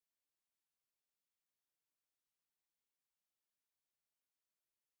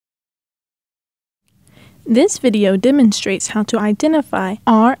This video demonstrates how to identify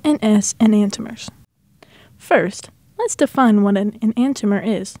R and S enantiomers. First, let's define what an enantiomer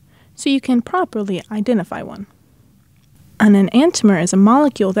is, so you can properly identify one. An enantiomer is a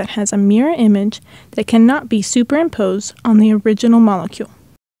molecule that has a mirror image that cannot be superimposed on the original molecule.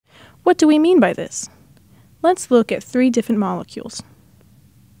 What do we mean by this? Let's look at 3 different molecules.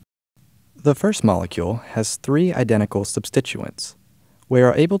 The first molecule has 3 identical substituents. We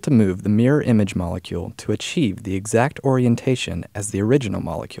are able to move the mirror image molecule to achieve the exact orientation as the original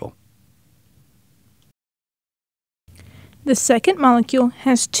molecule. The second molecule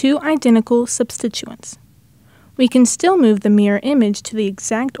has 2 identical substituents. We can still move the mirror image to the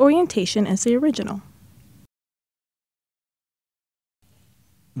exact orientation as the original.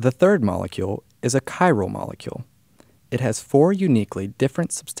 The third molecule is a chiral molecule. It has 4 uniquely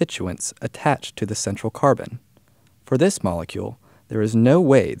different substituents attached to the central carbon. For this molecule, there is no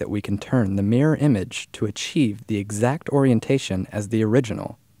way that we can turn the mirror image to achieve the exact orientation as the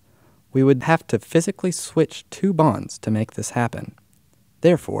original. We would have to physically switch 2 bonds to make this happen.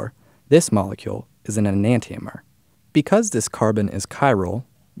 Therefore, this molecule is an enantiomer. Because this carbon is chiral,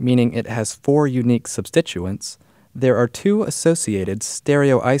 meaning it has 4 unique substituents, there are 2 associated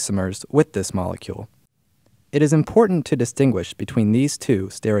stereoisomers with this molecule. It is important to distinguish between these 2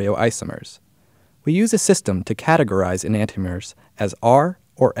 stereoisomers. We use a system to categorize enantiomers as R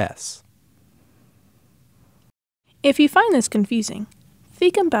or S. If you find this confusing,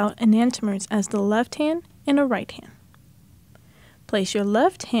 think about enantiomers as the left hand and a right hand. Place your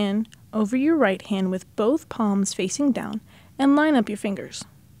left hand over your right hand with both palms facing down and line up your fingers.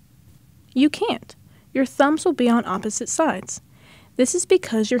 You can't. Your thumbs will be on opposite sides. This is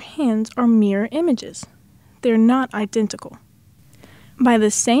because your hands are mirror images. They're not identical. By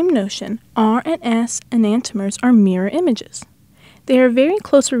the same notion, R and S enantiomers are mirror images. They are very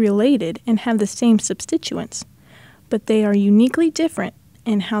closely related and have the same substituents, but they are uniquely different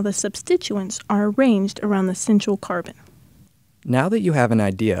in how the substituents are arranged around the central carbon. Now that you have an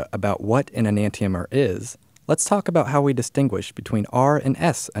idea about what an enantiomer is, let's talk about how we distinguish between R and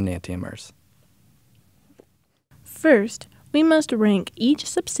S enantiomers. First, we must rank each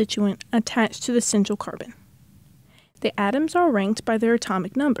substituent attached to the central carbon. The atoms are ranked by their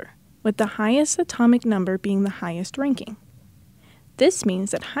atomic number, with the highest atomic number being the highest ranking. This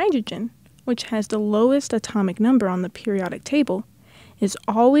means that hydrogen, which has the lowest atomic number on the periodic table, is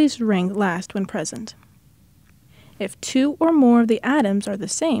always ranked last when present. If 2 or more of the atoms are the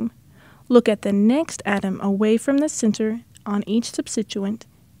same, look at the next atom away from the center on each substituent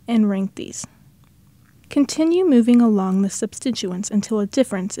and rank these. Continue moving along the substituents until a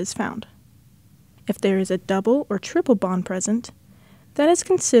difference is found. If there is a double or triple bond present, that is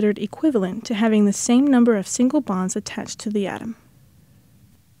considered equivalent to having the same number of single bonds attached to the atom.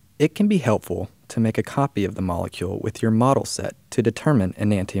 It can be helpful to make a copy of the molecule with your model set to determine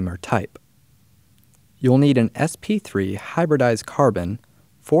enantiomer type. You'll need an sp3 hybridized carbon,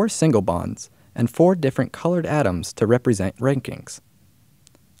 4 single bonds, and 4 different colored atoms to represent rankings.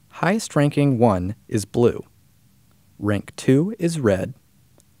 Highest ranking 1 is blue, rank 2 is red,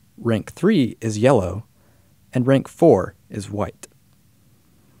 rank 3 is yellow, and rank 4 is white.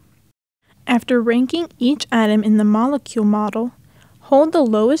 After ranking each atom in the molecule model, hold the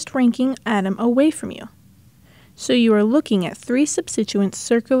lowest ranking atom away from you. So you are looking at 3 substituents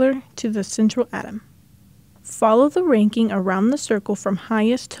circular to the central atom. Follow the ranking around the circle from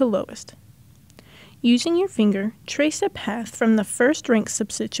highest to lowest. Using your finger, trace a path from the first ranked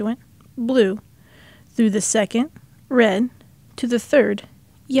substituent, blue, through the second, red, to the third,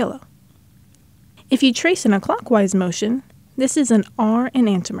 yellow. If you trace in a clockwise motion, this is an R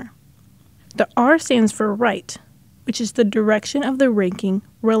enantiomer. The R stands for right, which is the direction of the ranking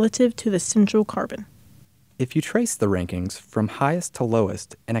relative to the central carbon. If you trace the rankings from highest to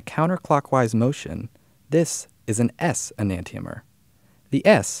lowest in a counterclockwise motion, this is an S enantiomer. The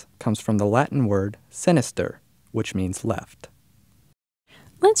S comes from the Latin word sinister, which means left.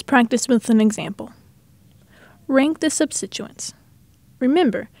 Let's practice with an example. Rank the substituents.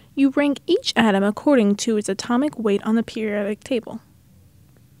 Remember, you rank each atom according to its atomic weight on the periodic table.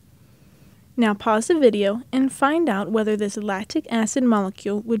 Now pause the video and find out whether this lactic acid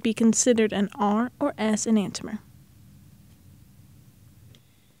molecule would be considered an R or S enantiomer.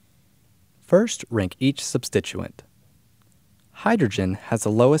 First, rank each substituent. Hydrogen has the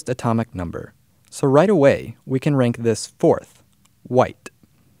lowest atomic number, so right away we can rank this 4th, white.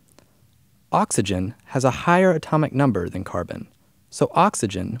 Oxygen has a higher atomic number than carbon, so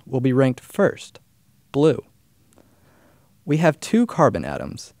oxygen will be ranked 1st, blue. We have 2 carbon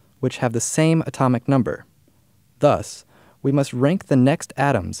atoms, which have the same atomic number. Thus, we must rank the next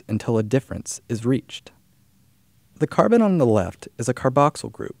atoms until a difference is reached. The carbon on the left is a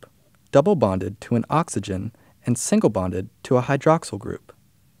carboxyl group, double bonded to an oxygen and single bonded to a hydroxyl group.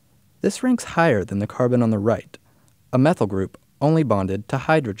 This ranks higher than the carbon on the right, a methyl group only bonded to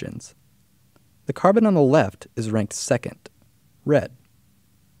hydrogens. The carbon on the left is ranked second, red.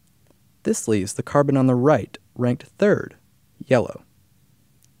 This leaves the carbon on the right ranked third, yellow.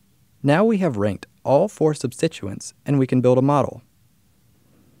 Now we have ranked all 4 substituents and we can build a model.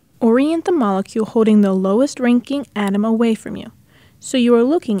 Orient the molecule holding the lowest ranking atom away from you, so you are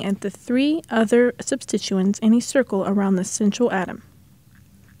looking at the 3 other substituents in a circle around the central atom.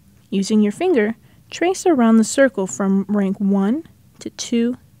 Using your finger, trace around the circle from rank 1 to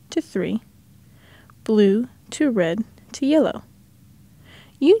 2 to 3, blue to red to yellow.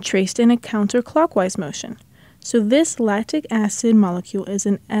 You traced in a counterclockwise motion, so this lactic acid molecule is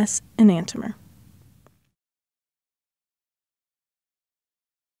an S enantiomer.